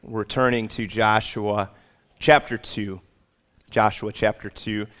We're turning to Joshua chapter 2. Joshua chapter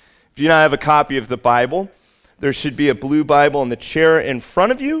 2. If you do not have a copy of the Bible, there should be a blue Bible in the chair in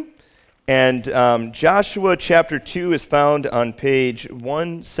front of you. And Joshua chapter 2 is found on page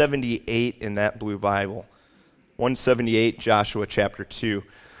 178 in that blue Bible. 178, Joshua chapter 2.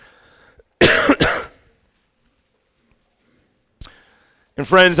 And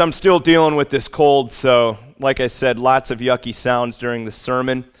friends, I'm still dealing with this cold, so like I said, lots of yucky sounds during the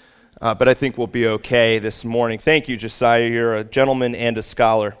sermon, but I think we'll be okay this morning. Thank you, Josiah. You're a gentleman and a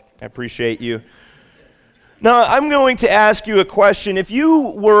scholar. I appreciate you. Now, I'm going to ask you a question. If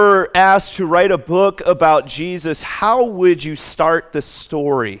you were asked to write a book about Jesus, how would you start the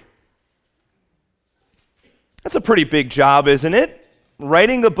story? That's a pretty big job, isn't it?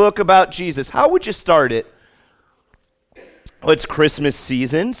 Writing a book about Jesus. How would you start it? Well, it's Christmas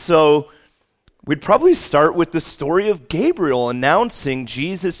season, so we'd probably start with the story of Gabriel announcing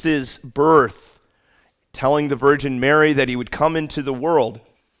Jesus' birth, telling the Virgin Mary that he would come into the world.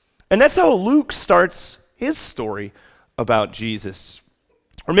 And that's how Luke starts his story about Jesus.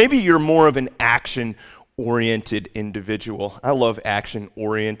 Or maybe you're more of an action-oriented individual. I love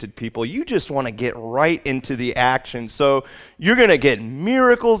action-oriented people. You just want to get right into the action. So you're going to get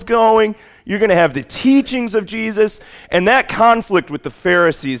miracles going. You're going to have the teachings of Jesus. And that conflict with the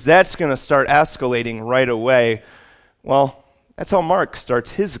Pharisees, that's going to start escalating right away. Well, that's how Mark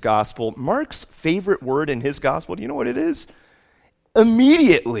starts his gospel. Mark's favorite word in his gospel, do you know what it is?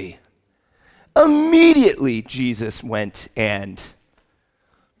 Immediately. Immediately, Jesus went and...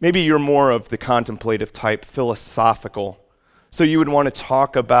 Maybe you're more of the contemplative type, philosophical. So you would want to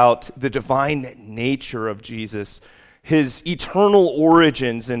talk about the divine nature of Jesus, his eternal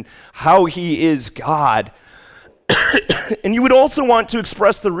origins, and how he is God. And you would also want to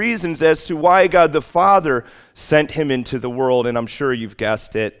express the reasons as to why God the Father sent him into the world. And I'm sure you've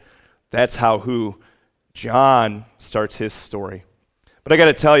guessed it. That's how John starts his story. But I got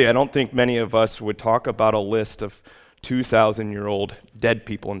to tell you, I don't think many of us would talk about a list of 2,000-year-old dead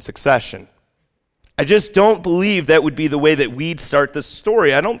people in succession. I just don't believe that would be the way that we'd start the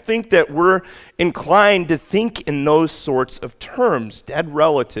story. I don't think that we're inclined to think in those sorts of terms, dead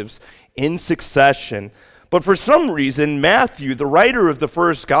relatives in succession. But for some reason, Matthew, the writer of the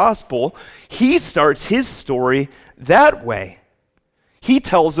first gospel, he starts his story that way. He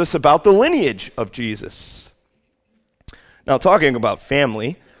tells us about the lineage of Jesus. Now, talking about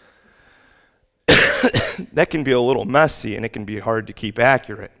family, that can be a little messy and it can be hard to keep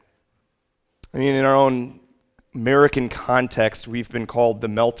accurate. I mean, in our own American context, we've been called the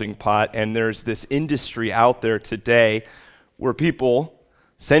melting pot, and there's this industry out there today where people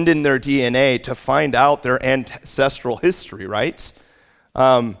send in their DNA to find out their ancestral history, right?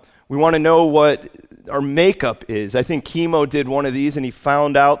 We want to know what our makeup is. I think Chemo did one of these, and he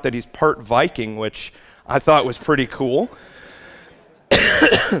found out that he's part Viking, which I thought was pretty cool.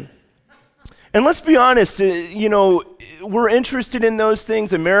 And let's be honest, we're interested in those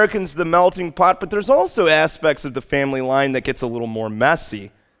things. Americans, the melting pot, but there's also aspects of the family line that gets a little more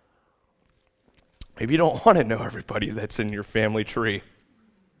messy. Maybe you don't want to know everybody that's in your family tree.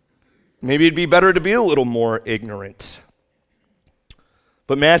 Maybe it'd be better to be a little more ignorant.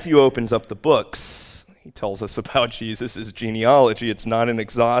 But Matthew opens up the books. He tells us about Jesus' genealogy. It's not an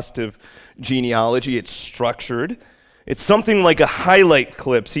exhaustive genealogy. It's structured. It's something like a highlight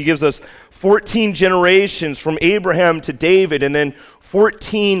clips. He gives us 14 generations from Abraham to David, and then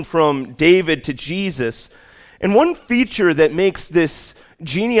 14 from David to Jesus. And one feature that makes this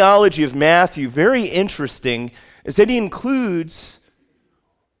genealogy of Matthew very interesting is that he includes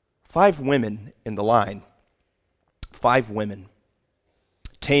 5 women in the line. 5 women.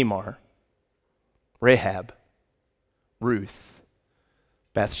 Tamar, Rahab, Ruth,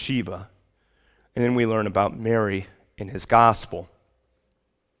 Bathsheba, and then we learn about Mary in his gospel.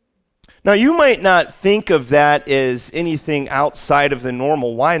 Now, you might not think of that as anything outside of the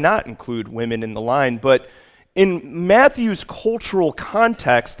normal. Why not include women in the line? But in Matthew's cultural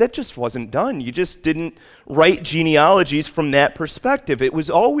context, that just wasn't done. You just didn't write genealogies from that perspective. It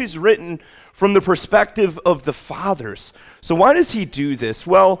was always written from the perspective of the fathers. So why does he do this?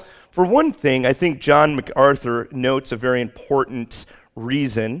 Well, for one thing, I think John MacArthur notes a very important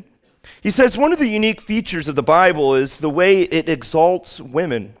reason. He says one of the unique features of the Bible is the way it exalts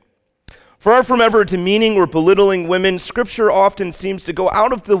women. Far from ever demeaning or belittling women, Scripture often seems to go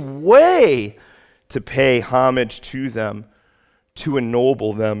out of the way to pay homage to them, to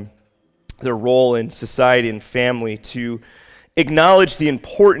ennoble them, their role in society and family, to acknowledge the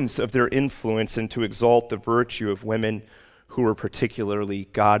importance of their influence, and to exalt the virtue of women who are particularly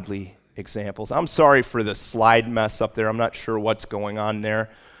godly examples. I'm sorry for the slide mess up there. I'm not sure what's going on there.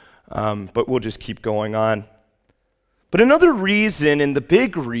 but we'll just keep going on. But another reason, and the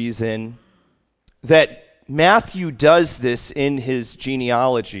big reason, that Matthew does this in his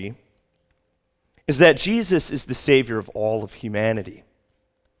genealogy is that Jesus is the Savior of all of humanity.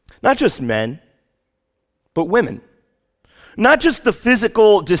 Not just men, but women. Not just the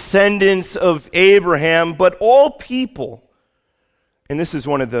physical descendants of Abraham, but all people. And this is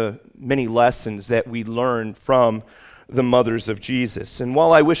one of the many lessons that we learn from the mothers of Jesus. And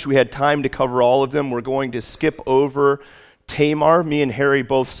while I wish we had time to cover all of them, we're going to skip over Tamar. Me and Harry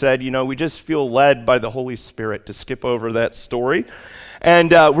both said, we just feel led by the Holy Spirit to skip over that story.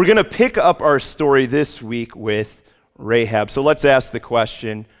 And we're going to pick up our story this week with Rahab. So let's ask the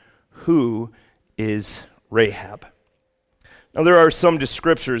question, who is Rahab? Now, there are some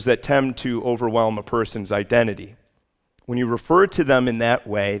descriptors that tend to overwhelm a person's identity. When you refer to them in that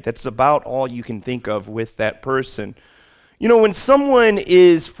way, that's about all you can think of with that person. When someone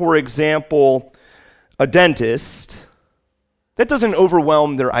is, for example, a dentist, that doesn't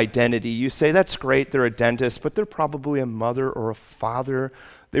overwhelm their identity. You say, that's great, they're a dentist, but they're probably a mother or a father.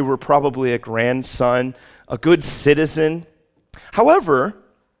 They were probably a grandson, a good citizen. However,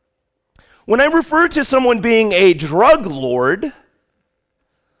 when I refer to someone being a drug lord,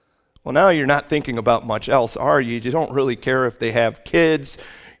 well, now you're not thinking about much else, are you? You don't really care if they have kids.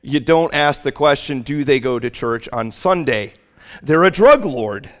 You don't ask the question, do they go to church on Sunday? They're a drug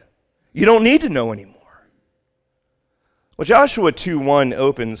lord. You don't need to know anymore. Well, Joshua 2:1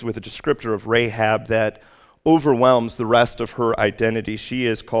 opens with a descriptor of Rahab that overwhelms the rest of her identity. She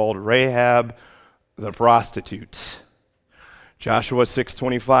is called Rahab the prostitute. Joshua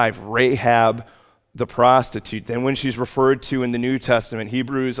 6:25, Rahab the prostitute. Then when she's referred to in the New Testament,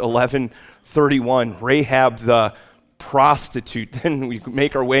 Hebrews 11:31, Rahab the prostitute. Then we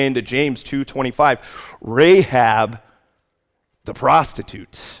make our way into James 2:25, Rahab the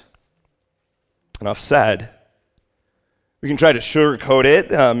prostitute. Enough said. We can try to sugarcoat it.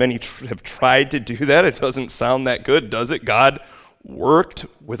 Many have tried to do that. It doesn't sound that good, does it? God worked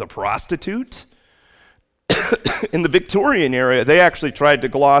with a prostitute. In the Victorian era, they actually tried to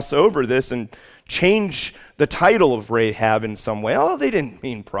gloss over this and change the title of Rahab in some way. Oh, they didn't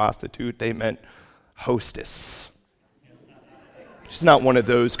mean prostitute, they meant hostess. She's not one of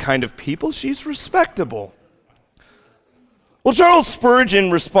those kind of people. She's respectable. Well, Charles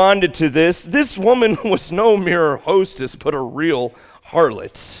Spurgeon responded to this. This woman was no mere hostess, but a real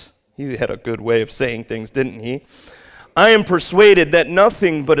harlot. He had a good way of saying things, didn't he? I am persuaded that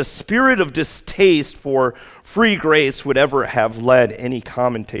nothing but a spirit of distaste for free grace would ever have led any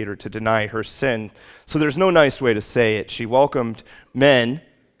commentator to deny her sin. So there's no nice way to say it. She welcomed men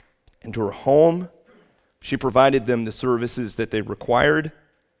into her home. She provided them the services that they required.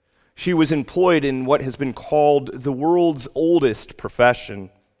 She was employed in what has been called the world's oldest profession: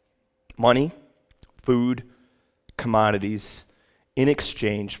 money, food, commodities, in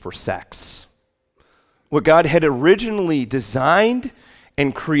exchange for sex. What God had originally designed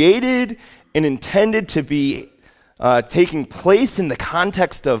and created and intended to be taking place in the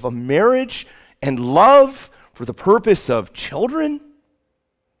context of a marriage and love for the purpose of children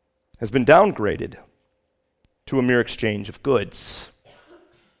has been downgraded to a mere exchange of goods.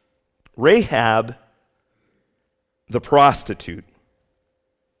 Rahab, the prostitute.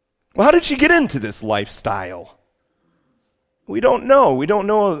 Well, how did she get into this lifestyle? We don't know. We don't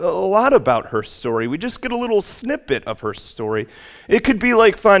know a lot about her story. We just get a little snippet of her story. It could be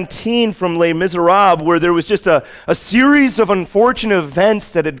like Fantine from Les Miserables, where there was just a series of unfortunate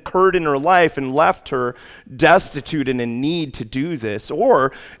events that had occurred in her life and left her destitute and in need to do this.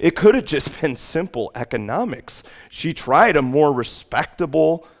 Or it could have just been simple economics. She tried a more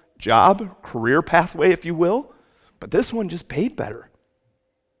respectable job, career pathway, if you will, but this one just paid better.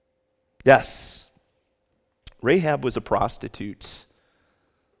 Yes, Rahab was a prostitute.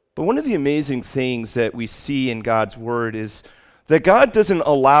 But one of the amazing things that we see in God's word is that God doesn't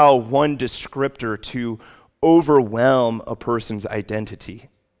allow one descriptor to overwhelm a person's identity.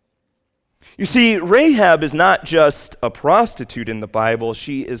 You see, Rahab is not just a prostitute in the Bible,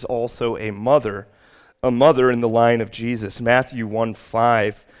 she is also a mother in the line of Jesus. Matthew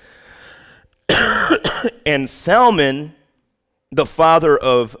 1:5. And Salmon, the father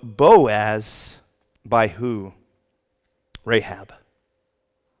of Boaz, by who? Rahab.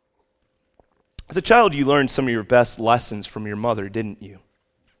 As a child, you learned some of your best lessons from your mother, didn't you?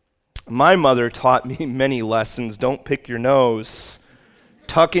 My mother taught me many lessons. Don't pick your nose.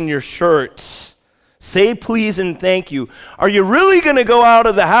 Tuck in your shirt. Say please and thank you. Are you really going to go out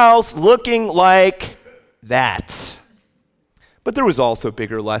of the house looking like that? But there was also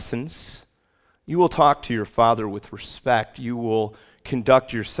bigger lessons. You will talk to your father with respect. You will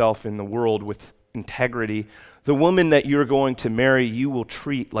conduct yourself in the world with integrity. The woman that you're going to marry, you will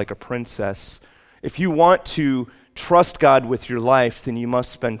treat like a princess. If you want to trust God with your life, then you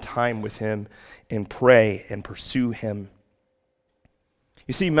must spend time with him and pray and pursue him.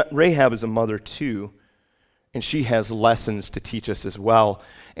 You see, Rahab is a mother too, and she has lessons to teach us as well.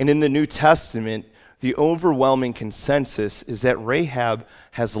 And in the New Testament, the overwhelming consensus is that Rahab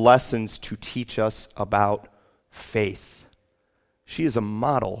has lessons to teach us about faith. She is a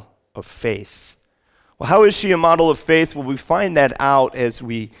model of faith. Well, how is she a model of faith? Well, we find that out as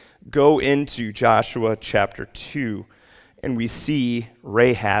we go into Joshua chapter 2, and we see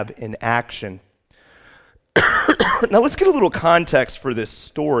Rahab in action. Now let's get a little context for this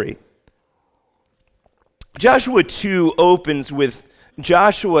story. Joshua 2 opens with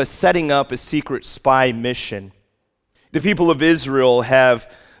Joshua setting up a secret spy mission. The people of Israel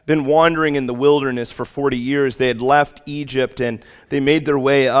have been wandering in the wilderness for 40 years. They had left Egypt and they made their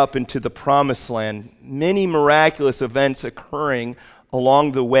way up into the promised land. Many miraculous events occurring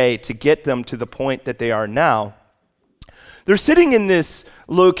along the way to get them to the point that they are now. They're sitting in this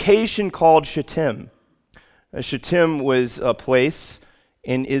location called Shittim. Shittim was a place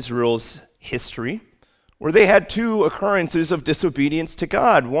in Israel's history where they had two occurrences of disobedience to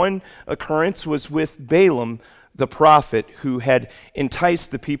God. One occurrence was with Balaam, the prophet, who had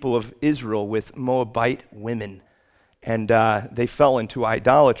enticed the people of Israel with Moabite women, and they fell into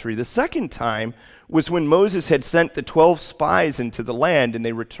idolatry. The second time was when Moses had sent the 12 spies into the land, and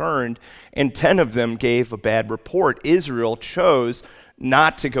they returned, and 10 of them gave a bad report. Israel chose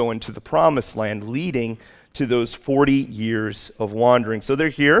not to go into the promised land, leading to those 40 years of wandering. So they're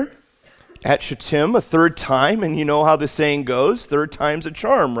here at Shittim a third time, and you know how the saying goes, third time's a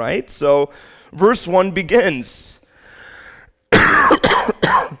charm, right? So verse 1 begins.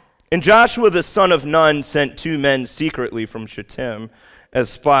 And Joshua the son of Nun sent 2 men secretly from Shittim as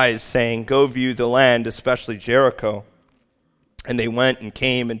spies, saying, "Go view the land, especially Jericho." And they went and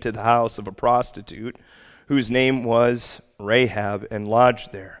came into the house of a prostitute, whose name was Rahab, and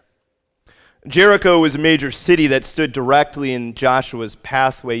lodged there. Jericho was a major city that stood directly in Joshua's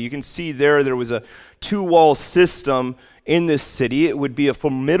pathway. You can see there was a 2-wall system in this city. It would be a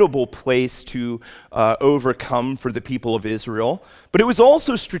formidable place to overcome for the people of Israel. But it was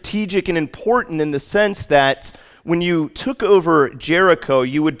also strategic and important in the sense that when you took over Jericho,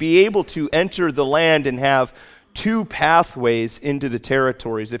 you would be able to enter the land and have 2 pathways into the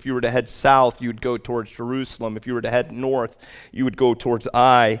territories. If you were to head south, you would go towards Jerusalem. If you were to head north, you would go towards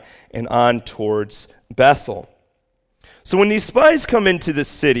Ai and on towards Bethel. So when these spies come into the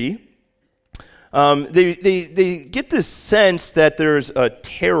city, they get this sense that there's a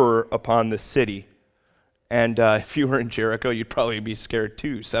terror upon the city. And if you were in Jericho, you'd probably be scared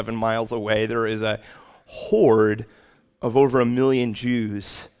too. 7 miles away, there is a horde of over 1 million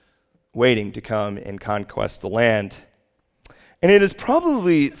Jews waiting to come and conquest the land. And it is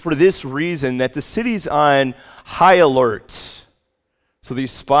probably for this reason that the city's on high alert. So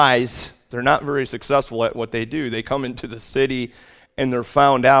these spies, they're not very successful at what they do. They come into the city and they're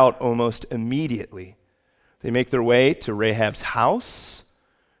found out almost immediately. They make their way to Rahab's house.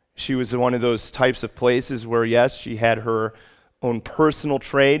 She was one of those types of places where, yes, she had her own personal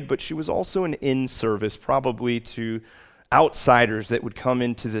trade, but she was also an in-service, probably to outsiders that would come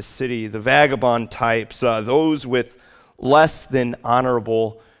into the city, the vagabond types, those with less than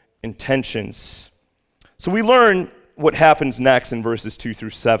honorable intentions. So we learn what happens next in verses 2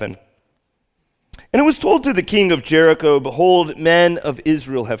 through 7. And it was told to the king of Jericho, "Behold, men of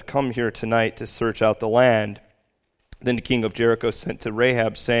Israel have come here tonight to search out the land." Then the king of Jericho sent to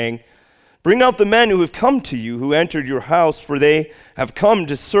Rahab, saying, "Bring out the men who have come to you, who entered your house, for they have come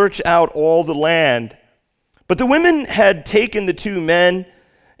to search out all the land." But the women had taken the 2 men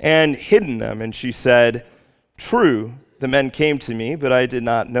and hidden them, and she said, "True, the men came to me, but I did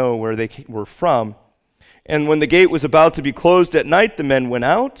not know where they were from. And when the gate was about to be closed at night, the men went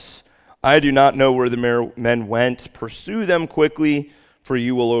out. I do not know where the men went. Pursue them quickly, for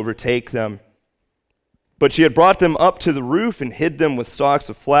you will overtake them." But she had brought them up to the roof and hid them with stalks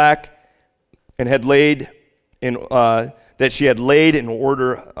of flax, and had laid in order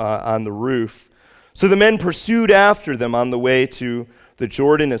on the roof. So the men pursued after them on the way to the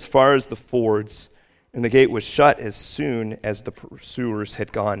Jordan as far as the fords, and the gate was shut as soon as the pursuers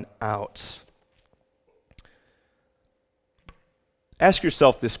had gone out. Ask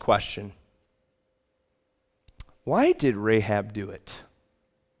yourself this question: why did Rahab do it?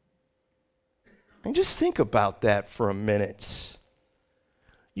 And just think about that for a minute.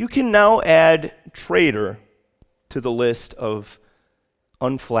 You can now add traitor to the list of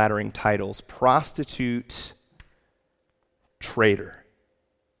unflattering titles: prostitute, traitor.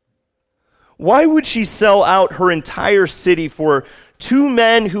 Why would she sell out her entire city for two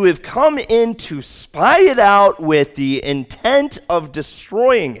men who have come in to spy it out with the intent of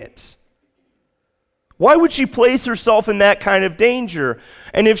destroying it? Why would she place herself in that kind of danger?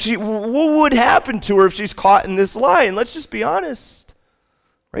 And what would happen to her if she's caught in this lie? And let's just be honest.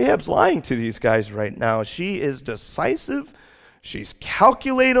 Rahab's lying to these guys right now. She is decisive. She's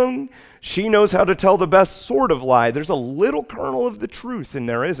calculating. She knows how to tell the best sort of lie. There's a little kernel of the truth in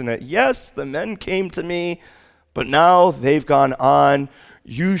there, isn't it? Yes, the men came to me, but now they've gone on.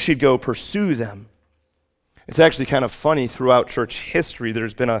 You should go pursue them. It's actually kind of funny throughout church history.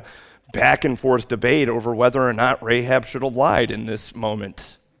 There's been a back and forth debate over whether or not Rahab should have lied in this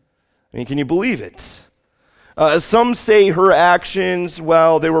moment. I mean, can you believe it? Some say her actions,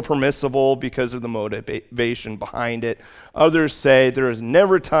 well, they were permissible because of the motivation behind it. Others say there is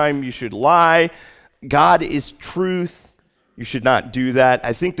never a time you should lie. God is truth. You should not do that.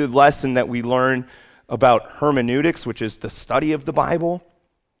 I think the lesson that we learn about hermeneutics, which is the study of the Bible,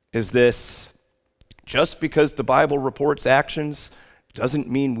 is this: just because the Bible reports actions doesn't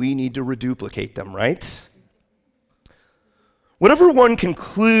mean we need to reduplicate them, right? Whatever one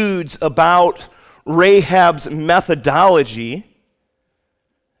concludes about Rahab's methodology,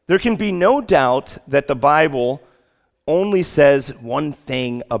 there can be no doubt that the Bible only says one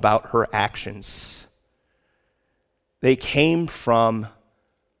thing about her actions. They came from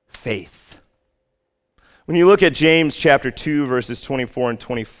faith. When you look at James chapter 2, verses 24 and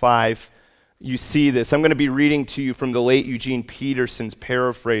 25, you see this. I'm going to be reading to you from the late Eugene Peterson's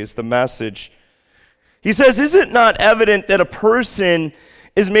paraphrase, The Message. He says, "Is it not evident that a person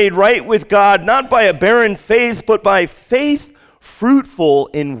is made right with God not by a barren faith, but by faith fruitful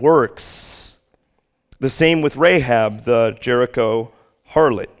in works?" The same with Rahab, the Jericho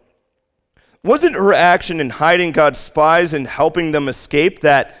harlot. Wasn't her action in hiding God's spies and helping them escape,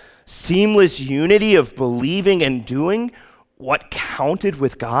 that seamless unity of believing and doing, what counted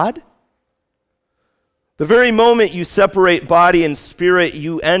with God? The very moment you separate body and spirit,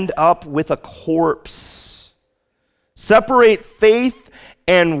 you end up with a corpse. Separate faith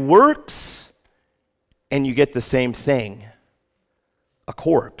and works, and you get the same thing: a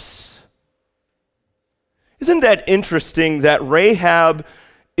corpse. Isn't that interesting that Rahab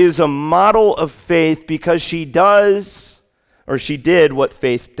is a model of faith because she did what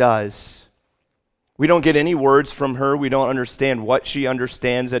faith does? We don't get any words from her. We don't understand what she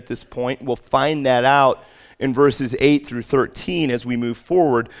understands at this point. We'll find that out in verses 8 through 13 as we move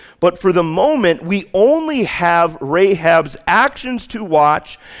forward. But for the moment, we only have Rahab's actions to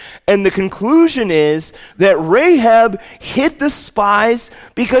watch, and the conclusion is that Rahab hid the spies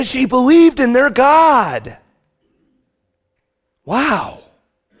because she believed in their God. Wow.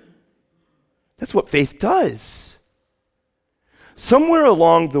 That's what faith does. Somewhere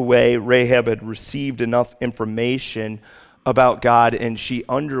along the way, Rahab had received enough information about God, and she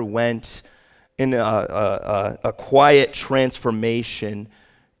underwent a quiet transformation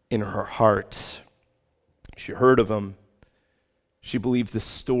in her heart. She heard of him. She believed the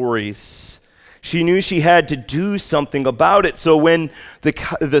stories. She knew she had to do something about it. So when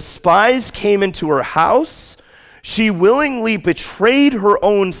the spies came into her house, she willingly betrayed her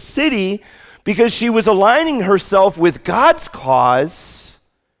own city because she was aligning herself with God's cause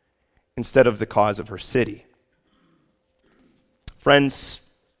instead of the cause of her city. Friends,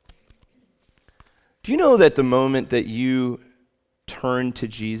 do you know that the moment that you turned to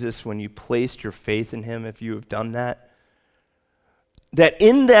Jesus, when you placed your faith in him, if you have done that, that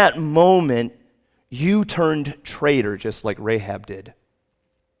in that moment you turned traitor just like Rahab did?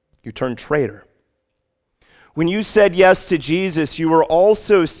 You turned traitor. When you said yes to Jesus, you were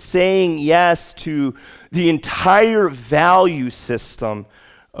also saying yes to the entire value system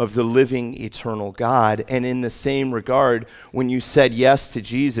of the living, eternal God. And in the same regard, when you said yes to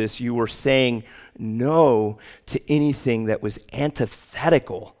Jesus, you were saying no to anything that was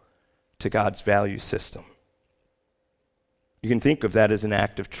antithetical to God's value system. You can think of that as an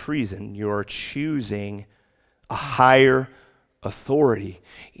act of treason. You are choosing a higher authority,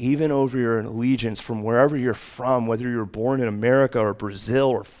 even over your allegiance from wherever you're from, whether you're born in America or Brazil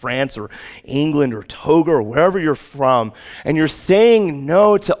or France or England or Togo or wherever you're from, and you're saying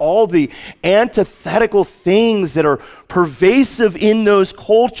no to all the antithetical things that are pervasive in those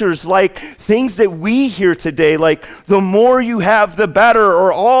cultures, like things that we hear today, like the more you have, the better,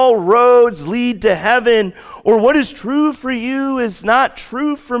 or all roads lead to heaven, or what is true for you is not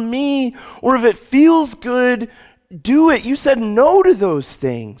true for me, or if it feels good, do it. You said no to those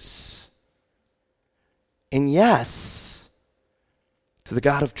things. And yes to the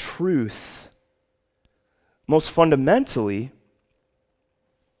God of truth. Most fundamentally,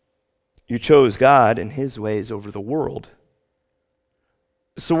 You chose God and his ways over the world.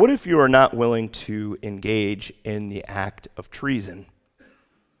 So what if you are not willing to engage in the act of treason?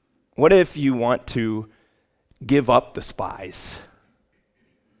 What if you want to give up the spies?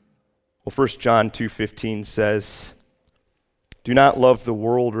 Well, 1 John 2:15 says, "Do not love the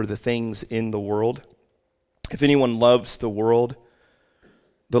world or the things in the world. If anyone loves the world,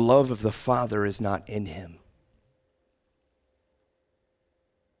 the love of the Father is not in him."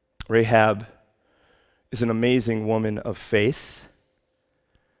 Rahab is an amazing woman of faith.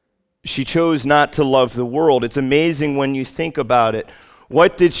 She chose not to love the world. It's amazing when you think about it.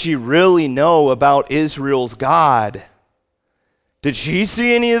 What did she really know about Israel's God? Did she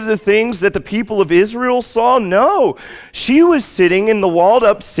see any of the things that the people of Israel saw? No. She was sitting in the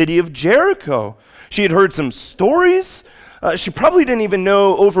walled-up city of Jericho. She had heard some stories. She probably didn't even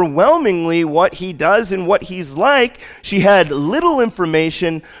know overwhelmingly what he does and what he's like. She had little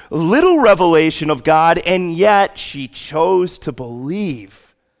information, little revelation of God, and yet she chose to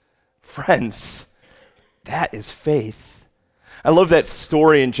believe. Friends, that is faith. I love that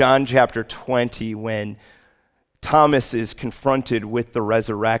story in John chapter 20 when Thomas is confronted with the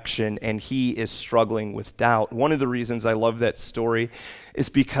resurrection and he is struggling with doubt. One of the reasons I love that story is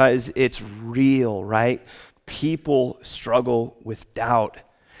because it's real, right? People struggle with doubt.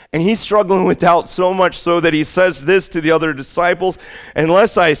 And he's struggling with doubt so much so that he says this to the other disciples,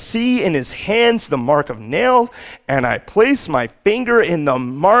 "Unless I see in his hands the mark of nails, and I place my finger in the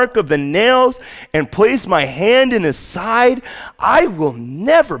mark of the nails, and place my hand in his side, I will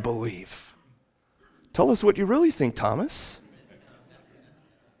never believe." Tell us what you really think, Thomas.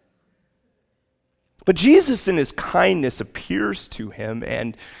 But Jesus in his kindness appears to him,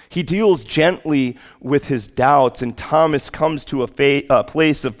 and he deals gently with his doubts, and Thomas comes to a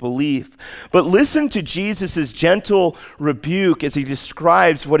place of belief. But listen to Jesus' gentle rebuke as he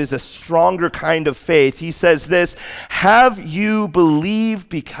describes what is a stronger kind of faith. He says this, "Have you believed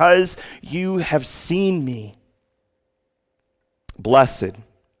because you have seen me? Blessed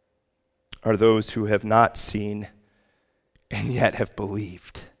are those who have not seen and yet have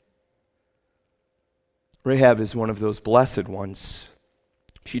believed." Rahab is one of those blessed ones.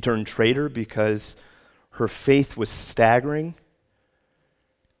 She turned traitor because her faith was staggering,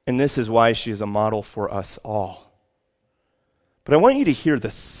 and this is why she is a model for us all. But I want you to hear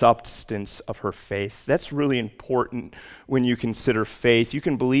the substance of her faith. That's really important when you consider faith. You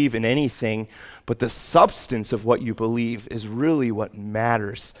can believe in anything, but the substance of what you believe is really what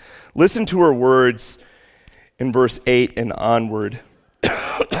matters. Listen to her words in verse 8 and onward.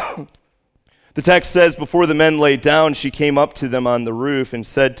 The text says, "Before the men lay down, she came up to them on the roof and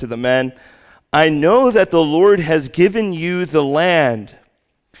said to the men, 'I know that the Lord has given you the land,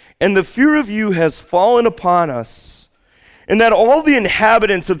 and the fear of you has fallen upon us, and that all the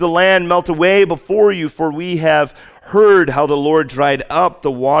inhabitants of the land melt away before you, for we have heard how the Lord dried up the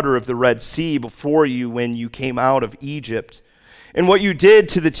water of the Red Sea before you when you came out of Egypt, and what you did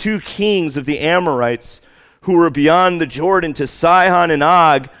to the two kings of the Amorites who were beyond the Jordan, to Sihon and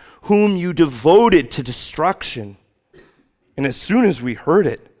Og, whom you devoted to destruction.' And as soon as we heard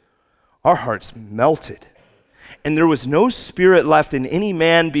it, our hearts melted, and there was no spirit left in any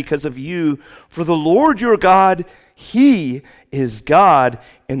man because of you. For the Lord your God, he is God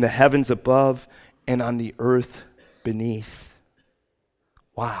in the heavens above and on the earth beneath."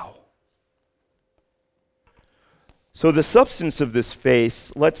 Wow. So the substance of this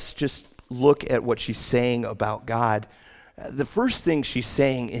faith, let's just look at what she's saying about God. The first thing she's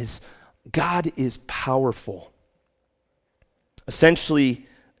saying is God is powerful. Essentially,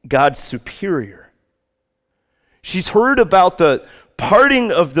 God's superior. She's heard about the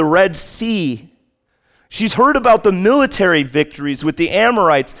parting of the Red Sea. She's heard about the military victories with the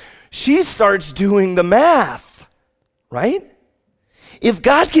Amorites. She starts doing the math, right? If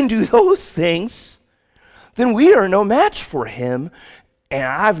God can do those things, then we are no match for him. And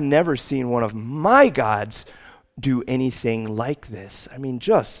I've never seen one of my gods do anything like this. I mean,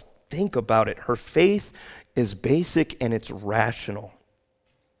 just think about it. Her faith is basic and it's rational.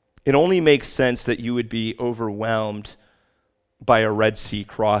 It only makes sense that you would be overwhelmed by a Red Sea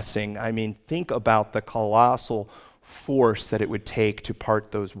crossing. I mean, think about the colossal force that it would take to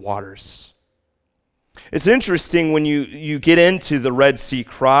part those waters. It's interesting when you get into the Red Sea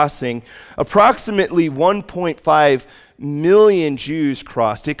crossing, approximately 1.5 million Jews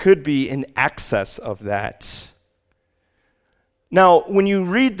crossed. It could be in excess of that. Now, when you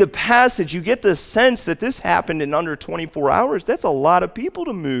read the passage, you get the sense that this happened in under 24 hours. That's a lot of people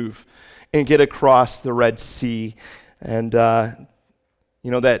to move and get across the Red Sea. And,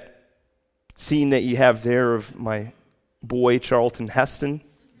 that scene that you have there of my boy, Charlton Heston.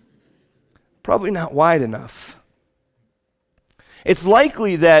 probably not wide enough. It's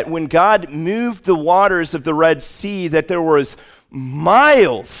likely that when God moved the waters of the Red Sea, that there was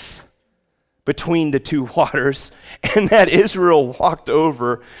miles between the two waters, and that Israel walked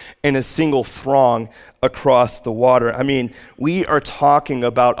over in a single throng across the water. I mean, we are talking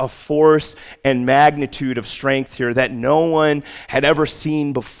about a force and magnitude of strength here that no one had ever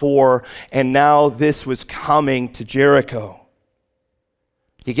seen before, and now this was coming to Jericho.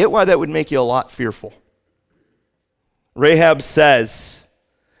 You get why that would make you a lot fearful? Rahab says,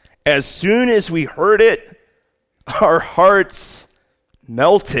 as soon as we heard it, our hearts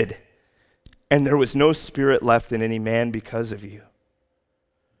melted, and there was no spirit left in any man because of you.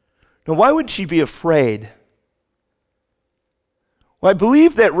 Now, why would she be afraid? Well, I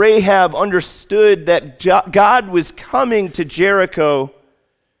believe that Rahab understood that God was coming to Jericho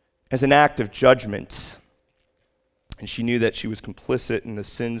as an act of judgment, and she knew that she was complicit in the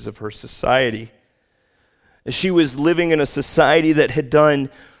sins of her society. She was living in a society that had done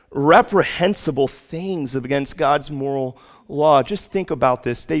reprehensible things against God's moral law. Just think about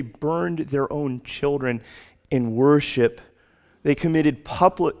this. They burned their own children in worship. They committed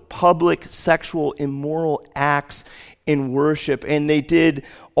public sexual immoral acts in worship, and they did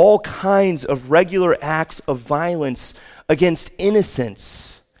all kinds of regular acts of violence against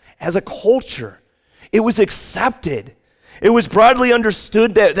innocents. As a culture, it was accepted. It was broadly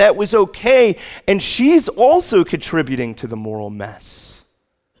understood that that was okay, and she's also contributing to the moral mess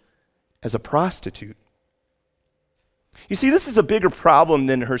as a prostitute. You see, this is a bigger problem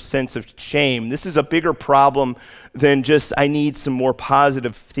than her sense of shame. This is a bigger problem than just, I need some more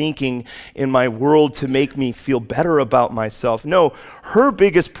positive thinking in my world to make me feel better about myself. No, her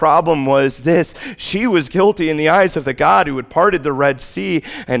biggest problem was this. She was guilty in the eyes of the God who had parted the Red Sea,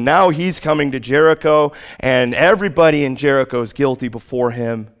 and now he's coming to Jericho, and everybody in Jericho is guilty before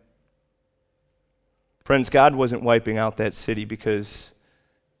him. Friends, God wasn't wiping out that city because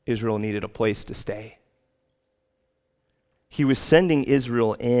Israel needed a place to stay. He was sending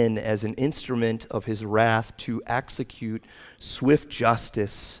Israel in as an instrument of his wrath to execute swift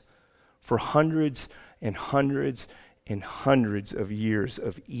justice for hundreds and hundreds and hundreds of years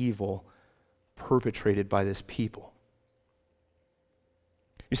of evil perpetrated by this people.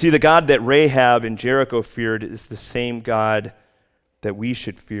 You see, the God that Rahab and Jericho feared is the same God that we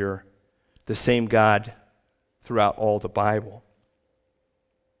should fear, the same God throughout all the Bible.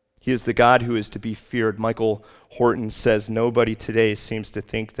 He is the God who is to be feared. Michael Horton says nobody today seems to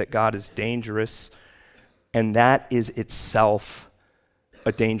think that God is dangerous, and that is itself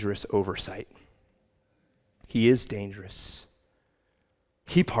a dangerous oversight. He is dangerous.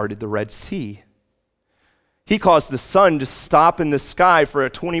 He parted the Red Sea. He caused the sun to stop in the sky for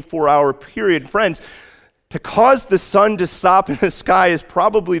a 24-hour period. Friends, to cause the sun to stop in the sky is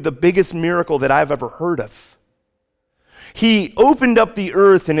probably the biggest miracle that I've ever heard of. He opened up the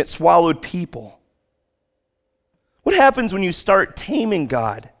earth and it swallowed people. What happens when you start taming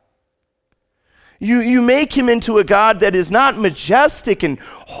God? You make him into a God that is not majestic and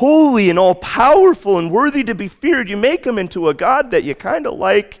holy and all-powerful and worthy to be feared. You make him into a God that you kind of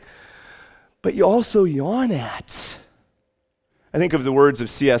like, but you also yawn at. I think of the words of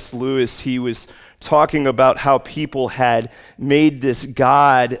C.S. Lewis. He was talking about how people had made this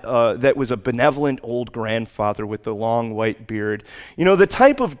God that was a benevolent old grandfather with the long white beard. You know, the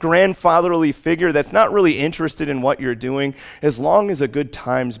type of grandfatherly figure that's not really interested in what you're doing as long as a good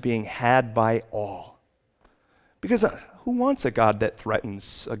time's being had by all. Because who wants a God that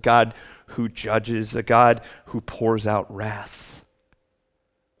threatens, a God who judges, a God who pours out wrath?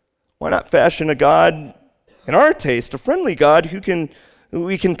 Why not fashion a God, in our taste, a friendly God who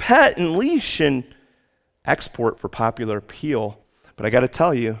we can pet and leash and export for popular appeal? But I got to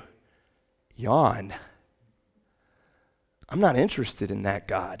tell you, yawn. I'm not interested in that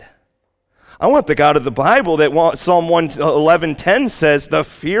God. I want the God of the Bible that Psalm 111:10 says, the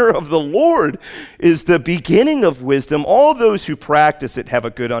fear of the Lord is the beginning of wisdom. All those who practice it have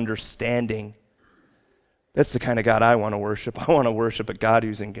a good understanding. That's the kind of God I want to worship. I want to worship a God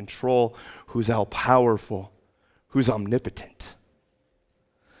who's in control, who's all-powerful, who's omnipotent.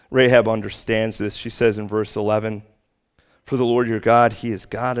 Rahab understands this. She says in verse 11, for the Lord your God, he is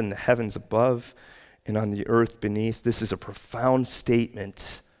God in the heavens above and on the earth beneath. This is a profound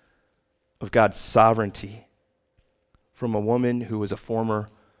statement of God's sovereignty from a woman who was a former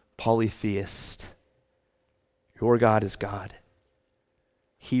polytheist. Your God is God.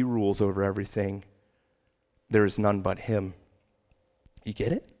 He rules over everything. There is none but him. You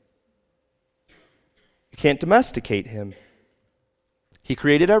get it? You can't domesticate him. He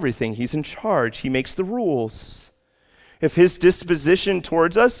created everything. He's in charge. He makes the rules. if his disposition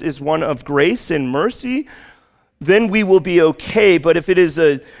towards us is one of grace and mercy, then we will be okay. But if it is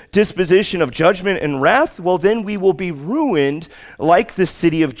a disposition of judgment and wrath, well, then we will be ruined like the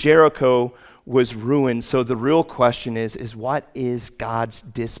city of Jericho was ruined. So the real question is what is God's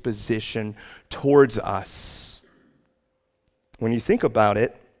disposition towards us? When you think about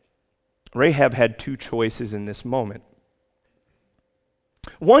it, Rahab had two choices in this moment.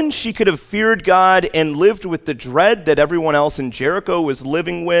 One, she could have feared God and lived with the dread that everyone else in Jericho was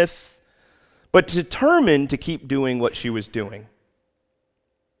living with, but determined to keep doing what she was doing.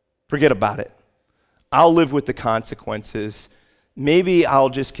 Forget about it. I'll live with the consequences. Maybe I'll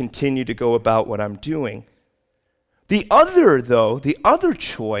just continue to go about what I'm doing. The other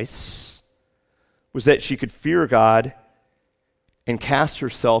choice was that she could fear God and cast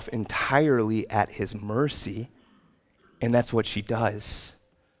herself entirely at his mercy. And that's what she does.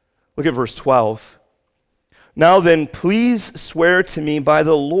 Look at verse 12. Now then, please swear to me by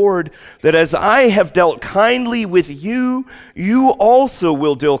the Lord that as I have dealt kindly with you, you also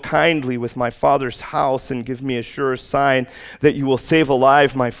will deal kindly with my father's house and give me a sure sign that you will save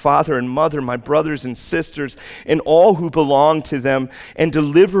alive my father and mother, my brothers and sisters, and all who belong to them, and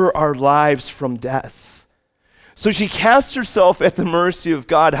deliver our lives from death. So she casts herself at the mercy of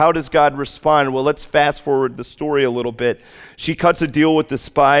God. How does God respond? Well, let's fast forward the story a little bit. She cuts a deal with the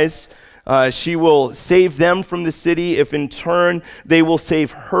spies. She will save them from the city if in turn they will save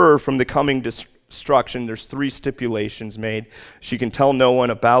her from the coming destruction. There's 3 stipulations made. She can tell no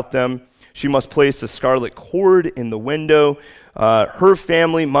one about them. She must place a scarlet cord in the window. Her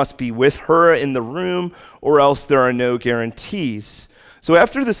family must be with her in the room, or else there are no guarantees. So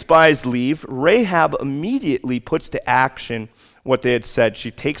after the spies leave, Rahab immediately puts to action what they had said. She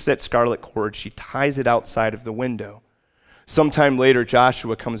takes that scarlet cord, she ties it outside of the window. Sometime later,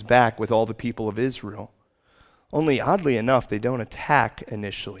 Joshua comes back with all the people of Israel. Only oddly enough, they don't attack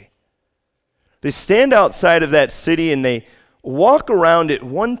initially. They stand outside of that city and they walk around it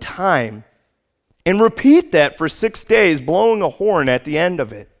one time and repeat that for 6 days, blowing a horn at the end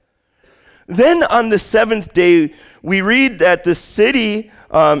of it. Then on the 7th day, we read that the city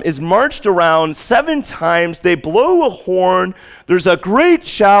is marched around 7 times. They blow a horn. There's a great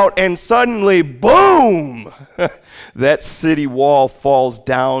shout, and suddenly, boom! That city wall falls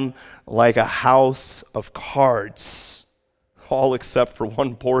down like a house of cards, all except for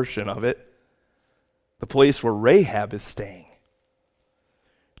one portion of it, the place where Rahab is staying.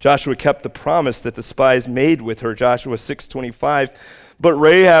 Joshua kept the promise that the spies made with her, Joshua 6:25. But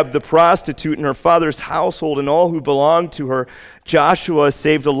Rahab the prostitute and her father's household and all who belonged to her, Joshua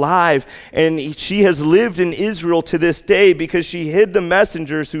saved alive. And she has lived in Israel to this day because she hid the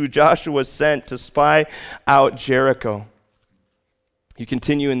messengers who Joshua sent to spy out Jericho. You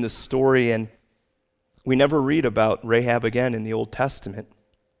continue in the story, and we never read about Rahab again in the Old Testament.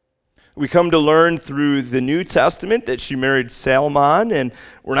 We come to learn through the New Testament that she married Salmon, and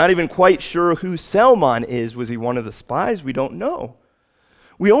we're not even quite sure who Salmon is. Was he one of the spies? We don't know.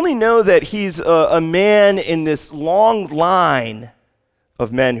 We only know that he's a man in this long line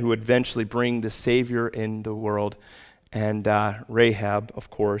of men who would eventually bring the Savior in the world. And Rahab,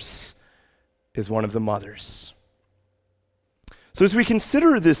 of course, is one of the mothers. So as we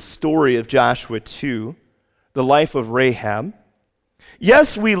consider this story of Joshua 2, the life of Rahab,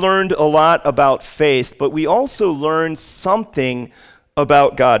 yes, we learned a lot about faith, but we also learned something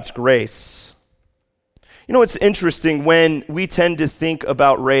about God's grace. You know, it's interesting when we tend to think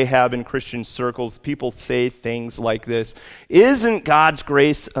about Rahab in Christian circles, people say things like this: isn't God's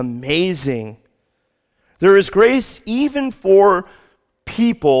grace amazing? There is grace even for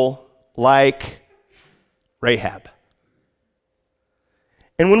people like Rahab.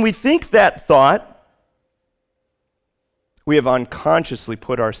 And when we think that thought, we have unconsciously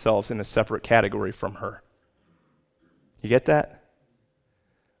put ourselves in a separate category from her. You get that?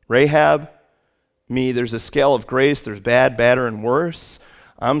 Rahab, me, there's a scale of grace. There's bad, badder, and worse.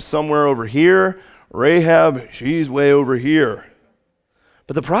 I'm somewhere over here. Rahab, she's way over here.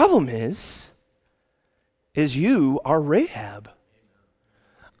 But the problem is you are Rahab.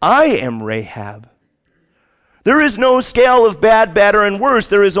 I am Rahab. There is no scale of bad, badder, and worse.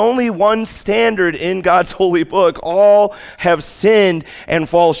 There is only one standard in God's holy book. All have sinned and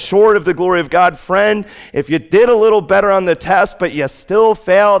fall short of the glory of God. Friend, if you did a little better on the test, but you still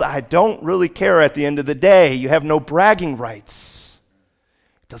failed, I don't really care at the end of the day. You have no bragging rights.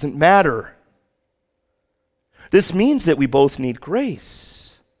 It doesn't matter. This means that we both need grace.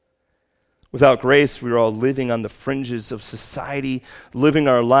 Without grace, we are all living on the fringes of society, living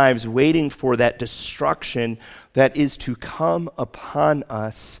our lives, waiting for that destruction that is to come upon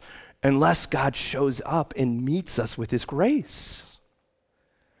us unless God shows up and meets us with his grace.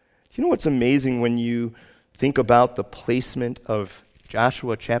 You know what's amazing when you think about the placement of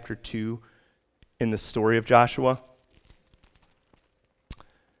Joshua chapter 2 in the story of Joshua?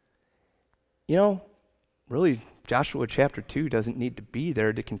 You know, really, Joshua chapter 2 doesn't need to be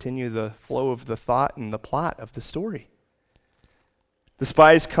there to continue the flow of the thought and the plot of the story. The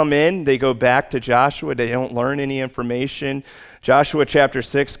spies come in, they go back to Joshua, they don't learn any information. Joshua chapter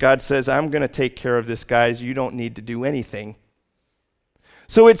 6, God says, I'm going to take care of this, guys. You don't need to do anything.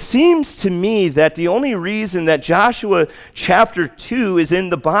 So it seems to me that the only reason that Joshua chapter 2 is in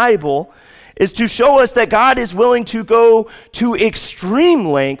the Bible is to show us that God is willing to go to extreme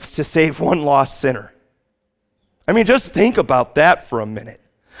lengths to save one lost sinner. I mean, just think about that for a minute.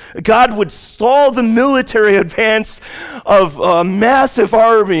 God would stall the military advance of a massive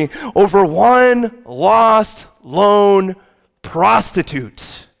army over one lost, lone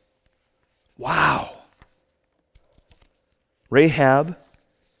prostitute. Wow. Rahab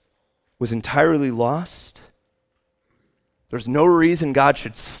was entirely lost. There's no reason God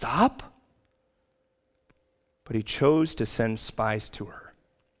should stop, but he chose to send spies to her.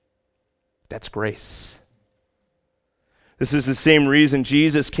 That's grace. This is the same reason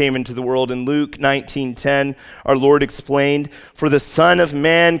Jesus came into the world. In Luke 19:10, our Lord explained, "For the Son of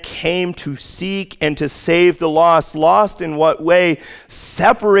Man came to seek and to save the lost." Lost in what way?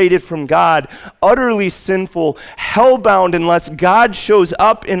 Separated from God, utterly sinful, hellbound unless God shows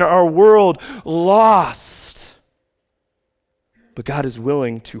up in our world, lost. But God is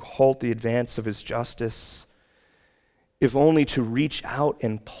willing to halt the advance of his justice, if only to reach out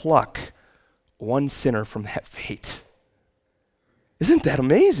and pluck one sinner from that fate. Isn't that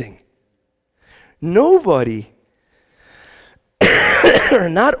amazing? Nobody,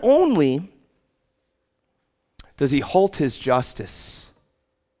 not only does he halt his justice,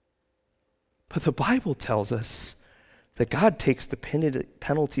 but the Bible tells us that God takes the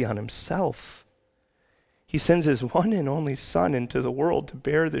penalty on himself. He sends his one and only Son into the world to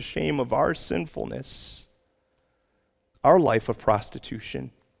bear the shame of our sinfulness, our life of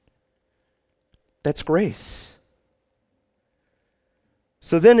prostitution. That's grace.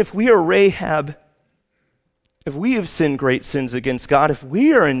 So then if we are Rahab, if we have sinned great sins against God, if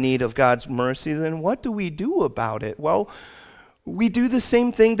we are in need of God's mercy, then what do we do about it? Well, we do the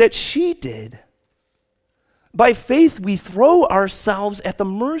same thing that she did. By faith, we throw ourselves at the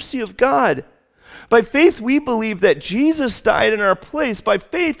mercy of God. By faith, we believe that Jesus died in our place. By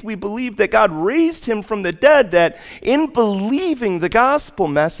faith, we believe that God raised him from the dead, that in believing the gospel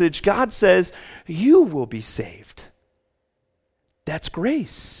message, God says, you will be saved. That's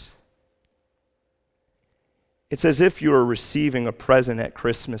grace. It's as if you are receiving a present at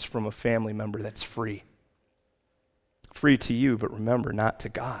Christmas from a family member that's free. Free to you, but remember, not to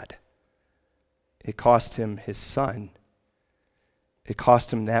God. It cost him his Son. It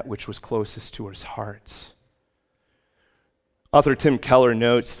cost him that which was closest to his heart. Author Tim Keller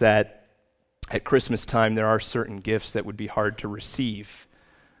notes that at Christmas time there are certain gifts that would be hard to receive.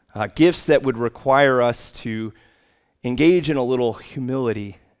 Gifts that would require us to engage in a little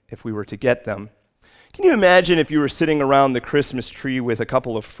humility if we were to get them. Can you imagine if you were sitting around the Christmas tree with a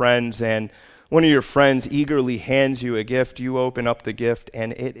couple of friends and one of your friends eagerly hands you a gift, you open up the gift,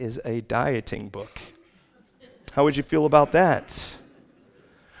 and it is a dieting book? How would you feel about that?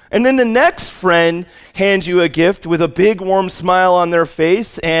 And then the next friend hands you a gift with a big warm smile on their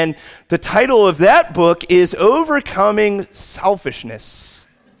face, and the title of that book is Overcoming Selfishness.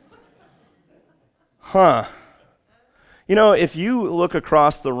 You know, if you look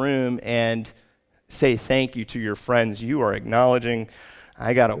across the room and say thank you to your friends, you are acknowledging,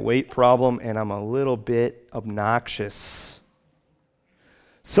 I got a weight problem and I'm a little bit obnoxious.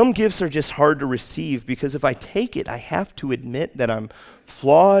 Some gifts are just hard to receive because if I take it, I have to admit that I'm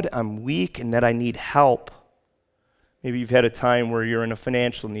flawed, I'm weak, and that I need help. Maybe you've had a time where you're in a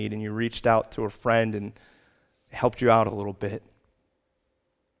financial need and you reached out to a friend and it helped you out a little bit.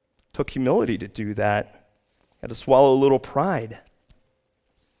 It took humility to do that. Had to swallow a little pride.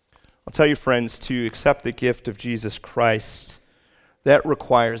 I'll tell you, friends, to accept the gift of Jesus Christ, that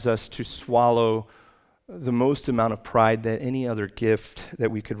requires us to swallow the most amount of pride that any other gift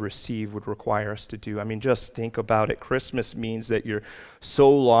that we could receive would require us to do. I mean, just think about it. Christmas means that you're so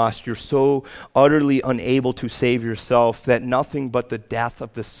lost, you're so utterly unable to save yourself that nothing but the death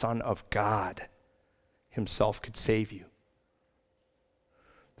of the Son of God himself could save you.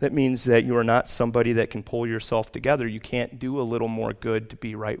 That means that you are not somebody that can pull yourself together. You can't do a little more good to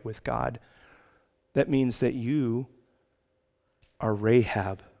be right with God. That means that you are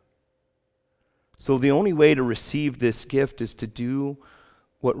Rahab. So the only way to receive this gift is to do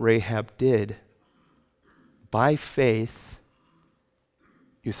what Rahab did, by faith,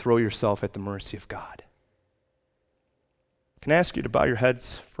 you throw yourself at the mercy of God. Can I ask you to bow your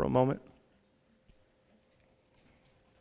heads for a moment?